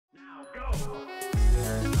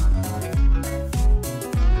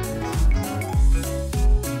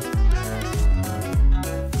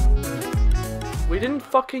We didn't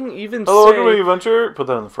fucking even Hello, say... welcome to the adventure. Put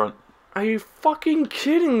that in the front. Are you fucking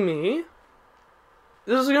kidding me?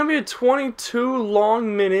 This is gonna be a 22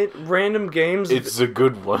 long minute random games. It's a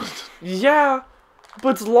good one. Yeah, but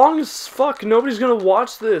it's long as fuck. Nobody's gonna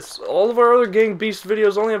watch this. All of our other Gang Beast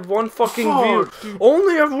videos only have one fucking view. Dude.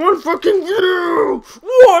 Only have one fucking view!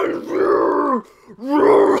 One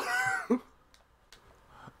view!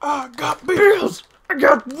 I got Bills! I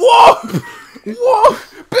got... Whoa! Whoa!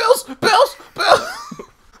 Bills!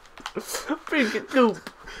 Freaking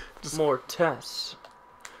more tests.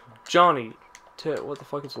 Johnny... What the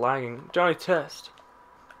fuck is lagging? Johnny Test.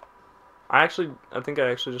 I think I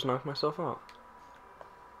actually just knocked myself out.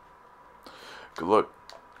 Good luck.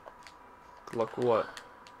 Good luck what?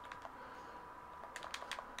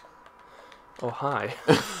 Oh, hi.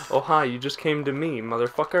 Oh, hi, you just came to me,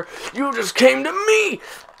 motherfucker. You just came to me!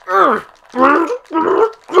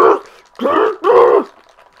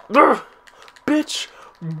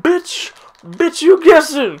 Bitch, you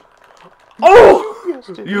guessing! Oh!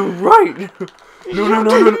 You're right!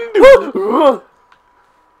 No.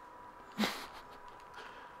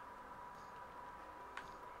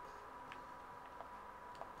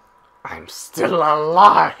 I'm still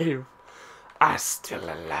alive. I'm still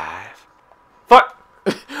alive. Fuck!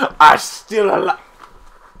 I'm still alive.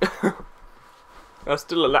 I'm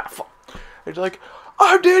still alive. Fuck. It's like,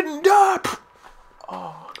 I didn't die.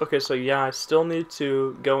 Oh. Okay, so yeah, I still need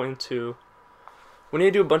to go into... We need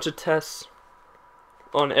to do a bunch of tests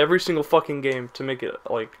on every single fucking game to make it,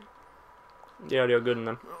 like, the audio good in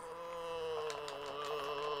them.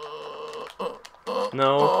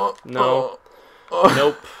 No. Nope.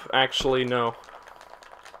 Actually, no.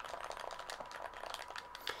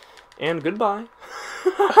 And goodbye.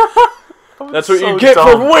 That's what you get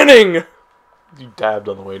for winning! You dabbed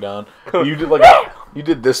on the way down. You did you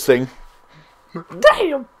did this thing.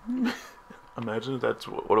 Damn! Imagine if that's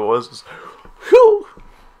what it was. Whew!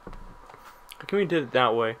 How come we did it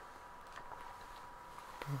that way?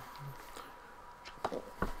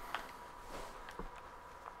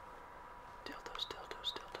 Dildos.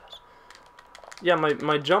 Yeah,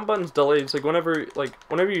 my jump button's delayed. It's like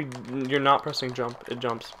whenever you're not pressing jump, it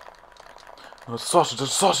jumps. Oh, sausage.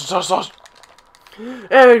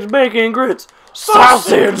 Eggs, bacon, grits,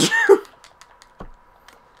 sausage!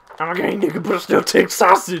 I'm a gay nigga, but I still take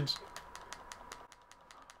sausage.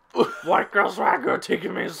 White girl swagger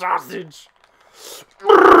taking me sausage.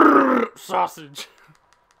 Sausage.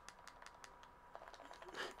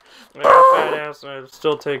 Yeah, fat ass, I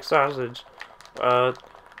still take sausage. I'm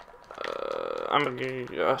a gay,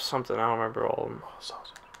 something, I don't remember all of them.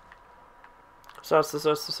 Sausage.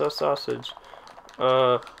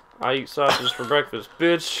 I eat sausage for breakfast,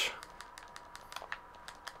 bitch.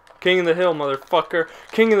 King of the hill, motherfucker.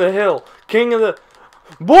 King of the hill. King of the...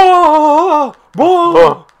 Boah!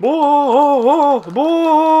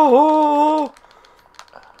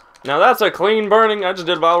 Now that's a clean burning... I just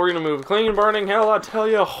did a ballerina move. Clean burning hell, I tell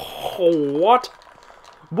you what?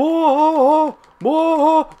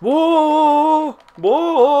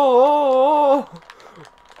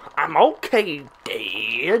 I'm okay,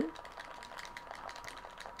 Dad.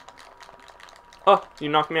 Oh, you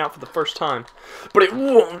knocked me out for the first time. But it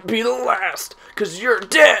won't be the last, because you're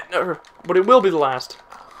dead. But it will be the last,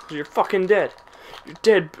 because you're fucking dead. You're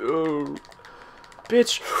dead,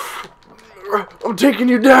 bitch. I'm taking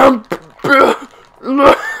you down.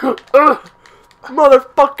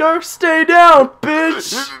 Motherfucker, stay down,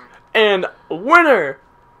 bitch. And winner.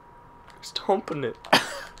 Stomping it.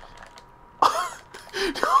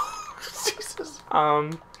 Jesus.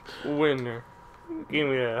 Winner. Give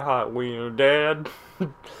me that hot wiener, Dad.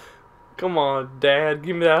 Come on, Dad.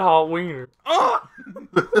 Give me that hot wiener.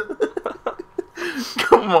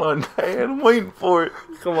 Come on, Dad. I'm waiting for it.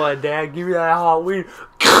 Come on, Dad. Give me that hot wiener.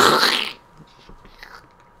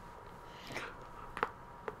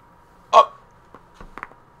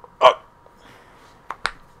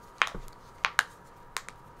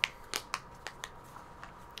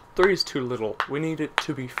 Three is too little. We need it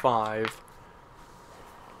to be 5.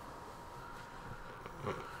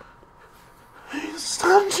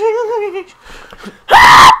 Ow,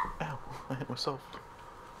 I hit myself.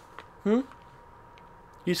 You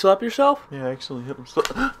slap yourself? Yeah, I actually hit myself.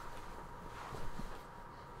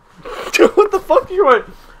 What the fuck? You went.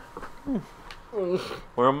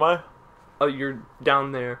 Where am I? Oh, you're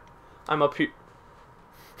down there. I'm up here.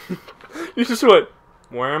 You just went.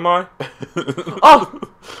 Where am I? Oh!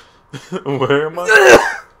 Where am I?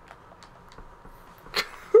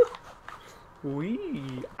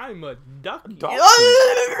 Wee. I'm a ducky.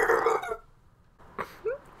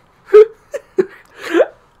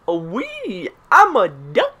 A wee. I'm a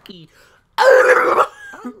ducky. I'm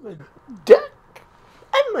a duck.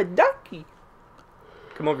 I'm a ducky.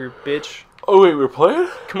 Come over here, bitch. Oh wait, we're playing?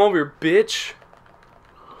 Come over here, bitch.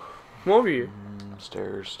 Come over here.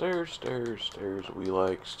 Stairs, stairs, stairs, stairs. We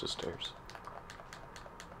likes to stairs.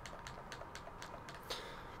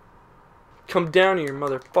 Come down here,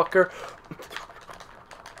 motherfucker.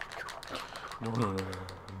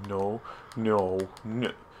 No.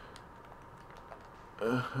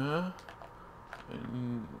 Uh-huh.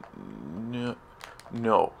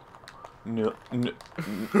 No.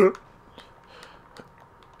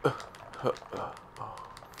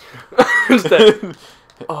 What's that?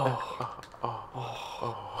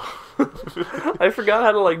 I forgot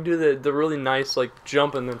how to like do the really nice like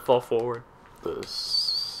jump and then fall forward.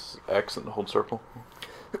 This X and hold circle.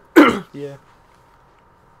 Yeah.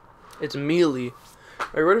 It's melee.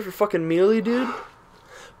 Are you ready for fucking melee, dude?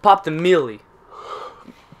 Pop the melee.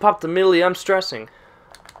 Pop the melee, I'm stressing.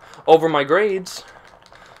 Over my grades.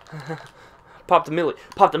 Pop the melee.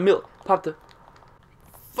 Pop the melee. Pop the...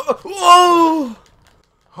 Whoa!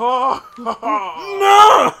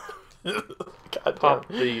 No! God Pop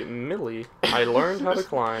the melee. I learned how to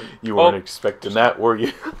climb. You weren't expecting that, were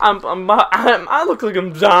you? I look like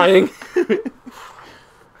I'm dying.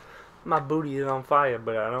 My booty is on fire,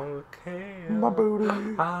 but I don't care. My booty.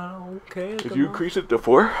 I don't care. Did you increase it to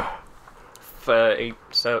 4? 8,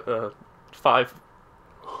 7, 5.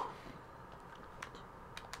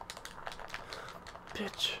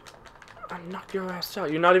 Bitch, I knocked your ass out.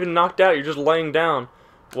 You're not even knocked out. You're just laying down.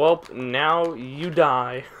 Well, now you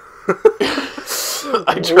die.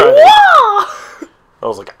 I tried. I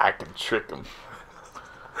was like, I can trick him.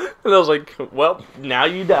 And I was like, well, now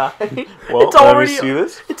you die. Well, it's already, let me see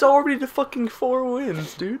this. It's already the fucking 4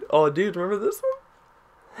 wins, dude. Oh, dude, remember this one?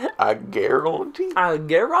 I guarantee. I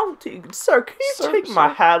guarantee. Sir, can you take my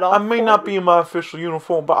hat off? I may not be in my official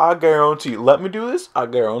uniform, but I guarantee. Let me do this. I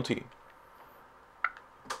guarantee.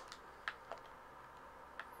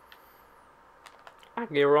 I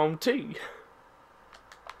guarantee.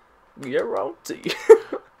 Guarantee.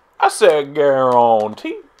 I said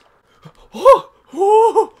guarantee.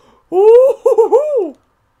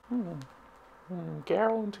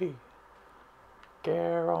 Guarantee.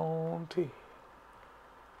 Guarantee.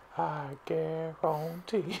 I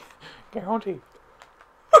guarantee. Guarantee.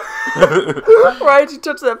 Right, you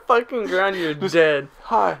touch that fucking ground, you're dead.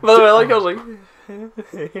 Hi. By the way, I like how I was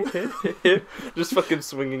like, just fucking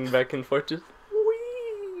swinging back and forth, just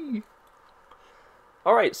wee.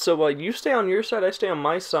 All right, so you stay on your side, I stay on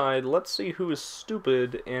my side. Let's see who is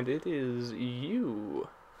stupid, and it is you.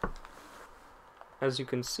 As you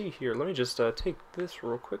can see here, let me just take this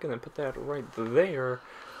real quick and then put that right there,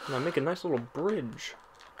 and I make a nice little bridge.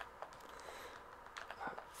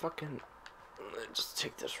 Fucking, just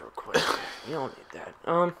take this real quick. You don't need that.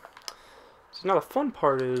 So now the fun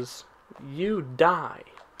part is you die,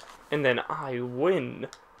 and then I win.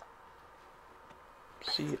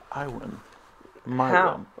 See, I win. My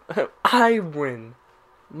How? win. I win.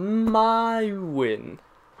 My win.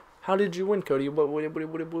 How did you win, Cody?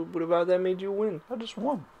 What about that made you win? I just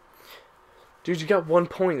won. Dude, you got 1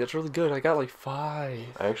 point. That's really good. I got like 5.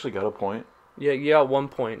 I actually got a point. Yeah, you got 1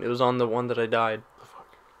 point. It was on the one that I died. The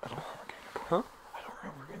fuck? I don't remember getting a point. Huh? I don't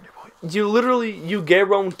remember getting a point. You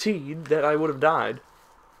guaranteed that I would have died.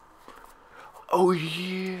 Oh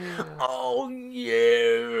yeah. Oh yeah.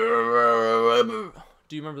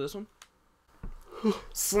 Do you remember this one?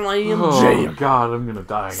 Slam jam. Oh god, I'm gonna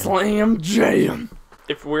die again. Slam jam.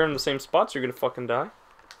 If we're in the same spots, you're gonna fucking die.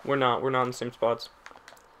 We're not. We're not in the same spots.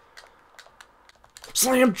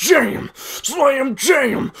 Slam jam. Slam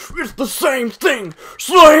jam. It's the same thing.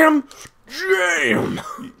 Slam jam.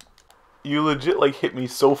 You legit like hit me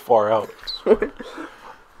so far out.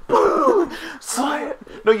 Slam.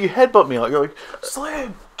 No, you headbutt me. Like you're like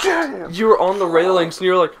slam jam. You were on the railings and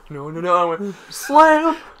you were like, no. I went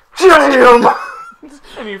slam jam.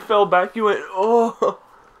 And you fell back. You went, oh.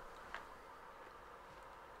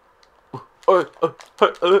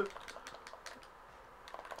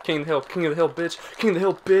 King of the hill, bitch. King of the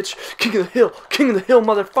hill, bitch. King of the hill,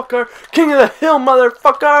 motherfucker. King of the hill,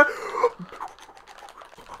 motherfucker.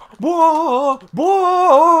 Whoa.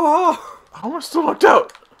 How am I still knocked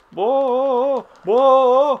out? Whoa.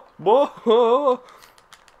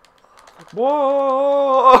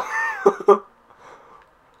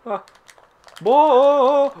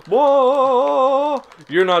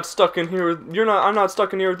 You're not stuck in here with, I'm not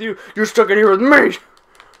stuck in here with you. You're stuck in here with me.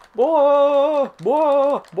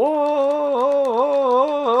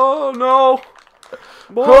 No.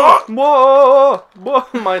 Whoa! Whoa!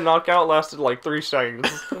 My knockout lasted like 3 seconds.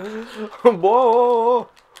 Whoa!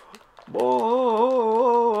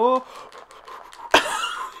 Whoa!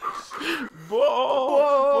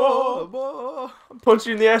 Whoa! Punch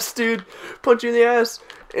you in the ass, dude. Punch you in the ass,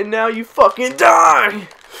 and now you fucking die.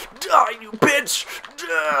 Die, you bitch.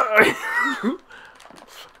 Die.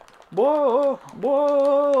 Whoa!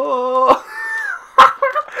 Whoa!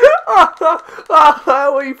 What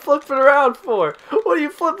are you flipping around for? What are you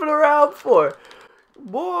flipping around for?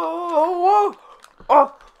 Whoa!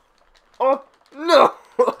 Oh! Oh! No!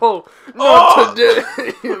 Oh! Not today,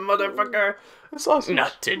 motherfucker!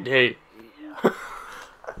 Not today.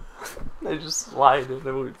 They just slide in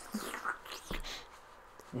the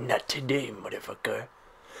Not today, motherfucker.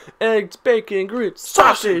 Eggs, bacon, grits,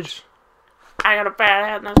 sausage! I got a fat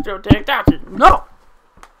head and I still take sausage. No!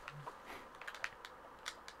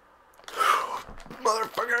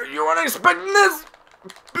 Motherfucker, you weren't expecting this,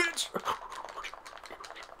 bitch.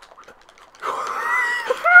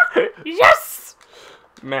 Yes!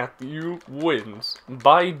 Matthew wins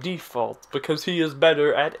by default because he is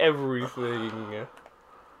better at everything. Am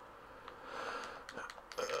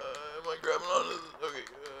I grabbing on this? Okay.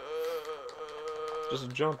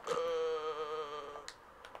 Just jump.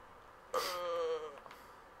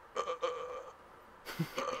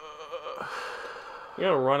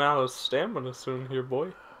 You're gonna run out of stamina soon here,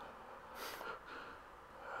 boy.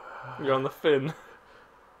 You're on the fin.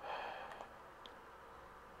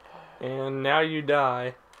 And now you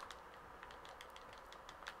die.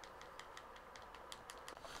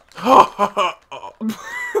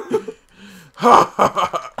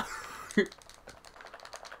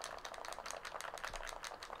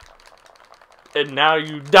 And now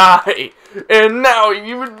you die. And now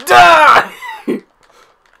you die.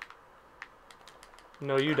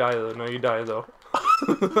 No, you die though. No, you die though.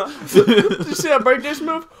 Did you see that breakdance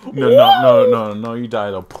move? No, you die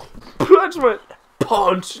though. I just went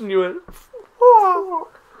punch and you went. Oh,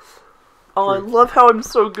 I love how I'm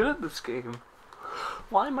so good at this game.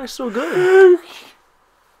 Why am I so good?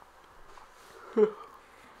 Oh,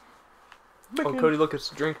 Cody, look, it's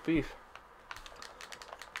drink beef.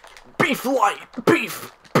 Beef light!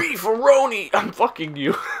 Beef! Beef-a-roni! I'm fucking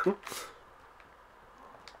you.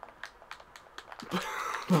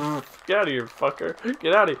 Get out of here, fucker.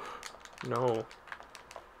 Get out of here. No.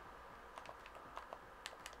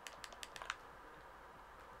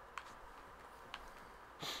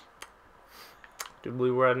 Do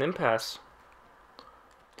believe we're at an impasse.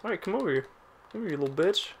 Alright, come over here. Come here, you little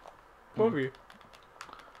bitch. Come over here.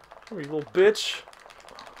 Come here, you little bitch.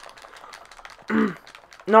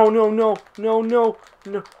 No.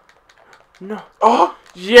 No. Oh!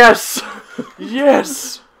 Yes!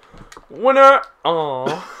 Yes! Winner!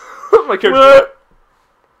 Aww. My character.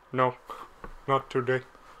 No. Not today.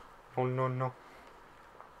 Oh, no.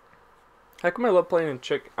 How come I love playing in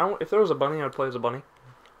chick? If there was a bunny, I'd play as a bunny.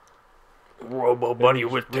 Robo bunny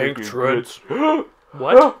with tank treads.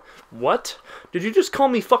 What? What? Did you just call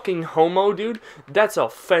me fucking homo, dude? That's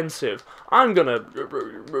offensive. I'm gonna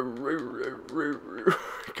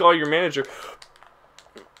call your manager.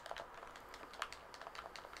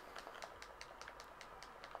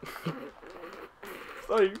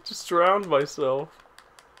 I just drowned myself.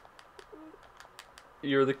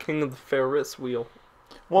 You're the king of the Ferris wheel.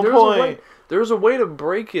 There's a way to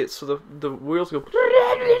break it so the wheels go.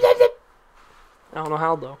 I don't know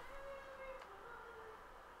how though.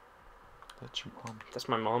 That's your mom. That's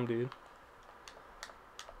my mom, dude.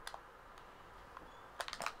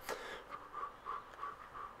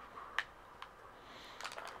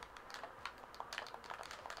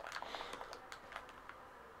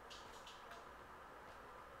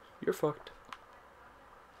 You're fucked.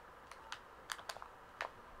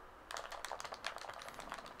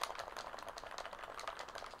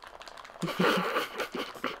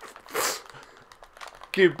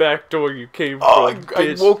 Get back to where you came from,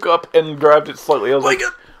 I woke up and grabbed it slightly. I was like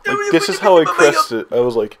this is how I pressed it. I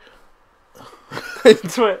was like...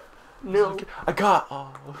 No. I got...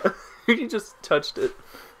 You just touched it.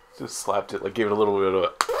 Just slapped it, like gave it a little bit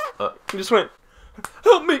of You just went,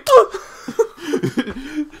 help me!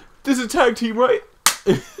 This is a tag team, right?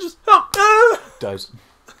 Just help! Dies.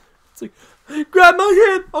 It's like, grab my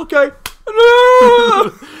hand! Okay.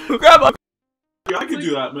 No! Grab my... Yeah, I can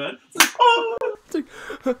do that, man. It's like,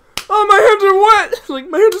 oh, my hands are wet! It's like,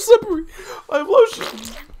 my hands are slippery. I have lotion.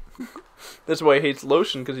 That's why he hates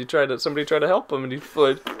lotion, because somebody tried to help him, and he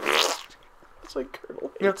fled. It's like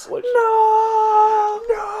Colonel hates lotion. No!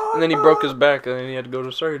 And then he broke his back, and then he had to go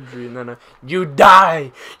to surgery, and then you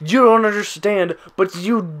die! You don't understand, but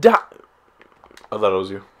you die! I thought it was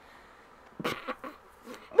you.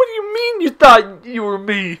 You thought you were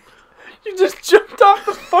me. You just jumped off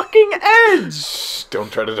the fucking edge. Shh,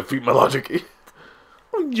 don't try to defeat my logic.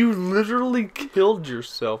 You literally killed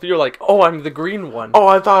yourself. You're like, oh, I'm the green one. Oh,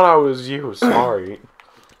 I thought I was you. Sorry.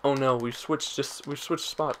 Oh no, we switched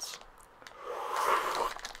spots.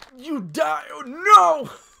 You die! Oh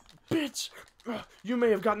no! Bitch! You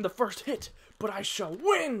may have gotten the first hit, but I shall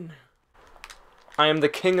win! I am the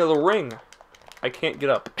king of the ring. I can't get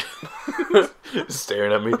up.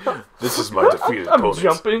 Staring at me. This is my defeated opponent. I'm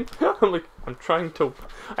jumping. I'm trying to...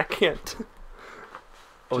 I can't.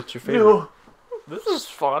 Oh, it's your favorite. No. This is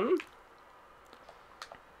fun.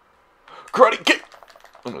 Karate kick!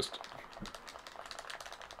 I missed.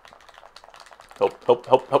 Help, help,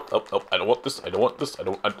 help, help, help, help. I don't want this. I don't want this. I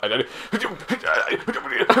don't...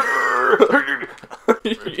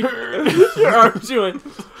 Your arm's doing...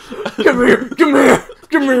 Come here, come here,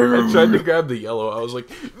 come here. I tried to grab the yellow. I was like,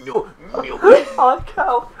 no, no. Oh,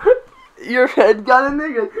 cow. Your head got in there.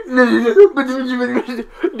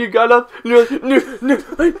 You got up. And you're like, no, no,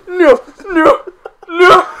 no, no,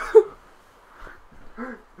 no.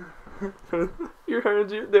 Your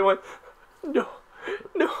hands, they went, no,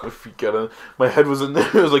 no. My feet got in. My head was in there.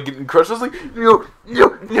 I was like getting crushed. I was like, no,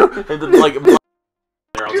 no, no. And then like, There,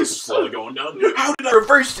 I was just slowly going down. How did I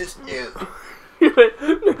reverse this? No. You went,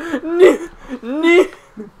 no.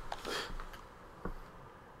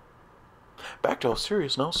 Back to all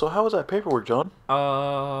serious now. So how was that paperwork, John?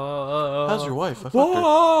 How's your wife? I fucked her.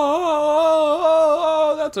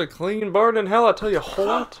 Whoa, that's a clean burn in hell. I tell you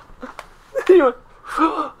what. You went,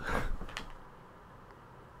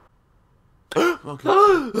 Okay.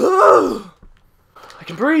 I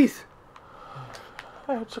can breathe.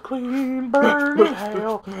 It's a clean burn in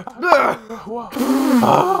hell.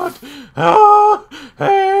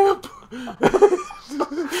 Help!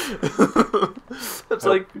 It's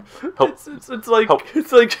like Help. it's like Help.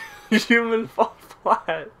 it's like human fall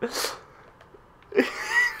flat.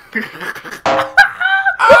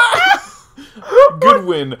 Good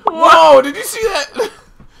win. Whoa! Did you see that?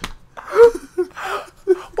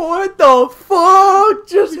 What the fuck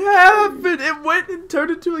just happened? It went and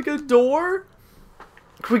turned into like a door.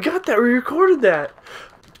 We got that. We recorded that.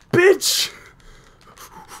 Bitch!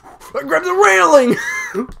 I grabbed the railing.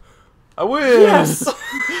 I win. Yes.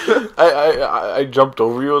 I jumped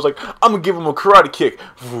over you. I was like, I'm gonna give him a karate kick.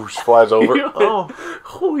 Whoosh, flies over. You went,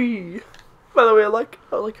 Whee. By the way, I like,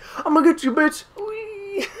 I'm gonna get you, bitch.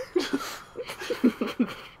 Whee.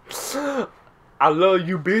 I love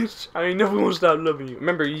you, bitch. I ain't never gonna stop loving you.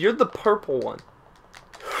 Remember, you're the purple one.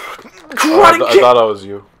 Karate I kick. thought I was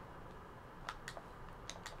you.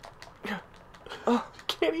 Oh,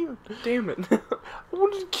 can't even. Damn it. I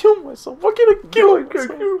wanted to kill myself. Why can't I kill myself?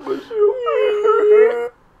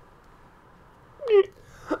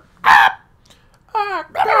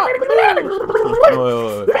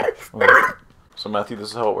 Wait. So Matthew, this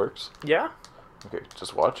is how it works. Yeah? Okay,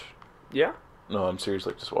 just watch. Yeah? No, I'm serious.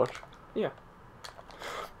 Like, just watch. Yeah.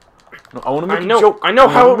 No, I want to make I know. a joke. I know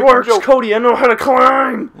how it wanna make a works, joke. Cody. I know how to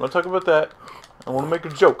climb. I'm not talking about that. I want to make a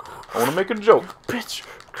joke. I want to make a joke. Bitch.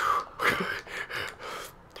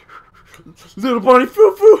 Little bunny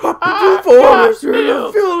foo foo hoppy doo for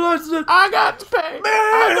I got to pay.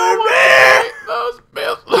 I don't want to pay those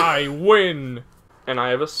bills. I win. And I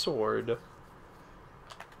have a sword.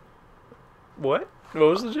 What? What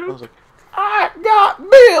was the I joke? was like, I got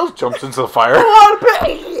bills. Jumps into the fire. I want to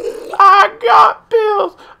pay. I got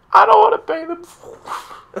bills. I don't want to pay them.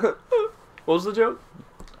 What was the joke?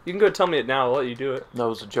 You can go tell me it now. I'll let you do it. That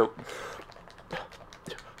was a joke.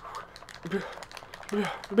 Yeah.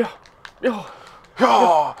 Yeah, yeah.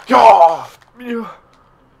 Yeah.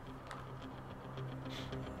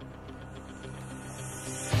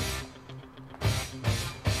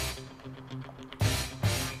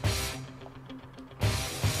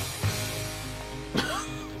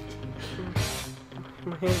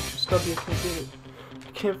 My hand's too stubby, I can't get it.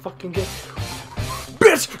 I can't fucking get it.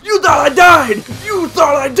 Bitch! You thought I died! You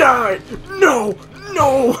thought I died! No!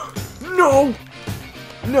 No! No!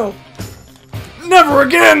 No! Never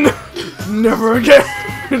again! Never again!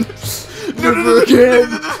 Never again!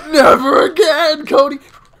 Never again, Cody!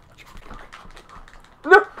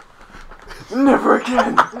 No! Never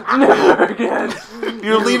again! Never again!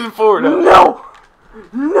 You're leaning forward. No!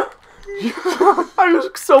 No! I was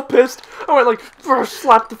so pissed. I went like,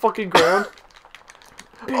 slap the fucking ground.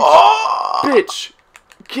 Bitch. Oh! Bitch.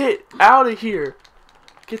 Get out of here.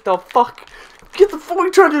 Get the fuck. You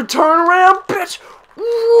trying to turn around, bitch.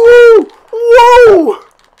 Whoa! Whoa!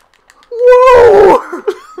 Whoa!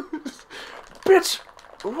 Bitch.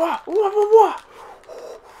 Whoa.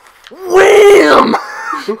 Wham!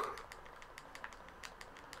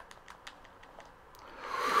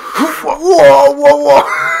 Whoa, whoa, whoa!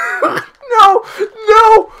 No,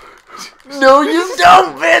 no, no, you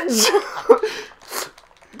dumb bitch!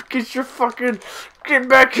 Get your fucking, get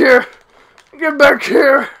back here, get back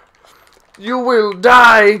here! You will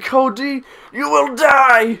die, Cody. You will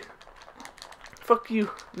die. Fuck you.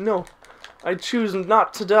 No, I choose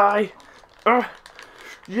not to die.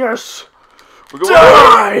 Yes.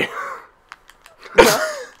 Die!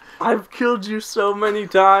 I've killed you so many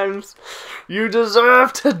times. You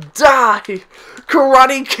deserve to die.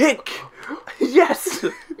 Karate kick. Yes.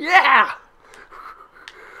 Yeah.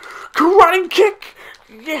 Karate kick.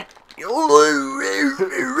 Yeah.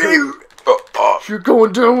 You're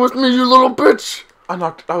going down with me, you little bitch. I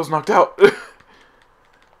was knocked out.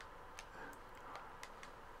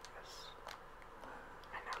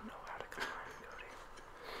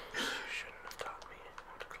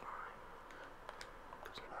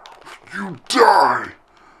 You die!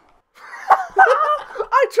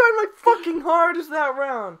 I tried my fucking hardest that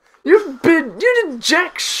round. You did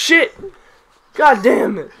jack shit. God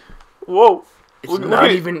damn it. Whoa. It's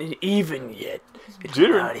not even even yet. It's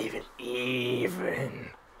Jitter. not even even.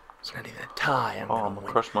 It's not even a tie. I'm gonna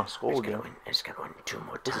crush my skull again. It's gonna win 2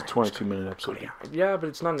 more This times. is a 22-minute episode. Yeah, but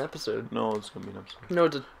it's not an episode. No, it's gonna be an episode.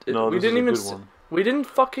 No, we this didn't is a even. good one. We didn't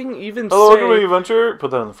fucking even Hello, say. everybody, adventure.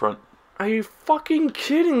 Put that in the front. Are you fucking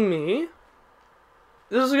kidding me?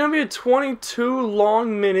 This is gonna be a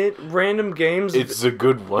 22-long-minute random games. It's a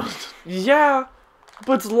good one. Yeah,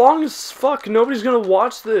 but it's long as fuck. Nobody's gonna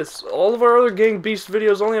watch this. All of our other Gang Beast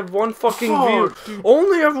videos only have one fucking view. Dude.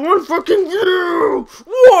 Only have one fucking view!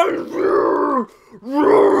 One view!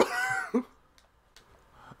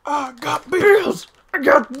 I got bills. Bills! I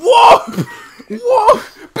got whoa! Whoa!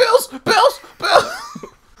 Bills! Bills! Bills!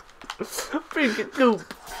 Freaking goop.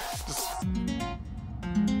 Just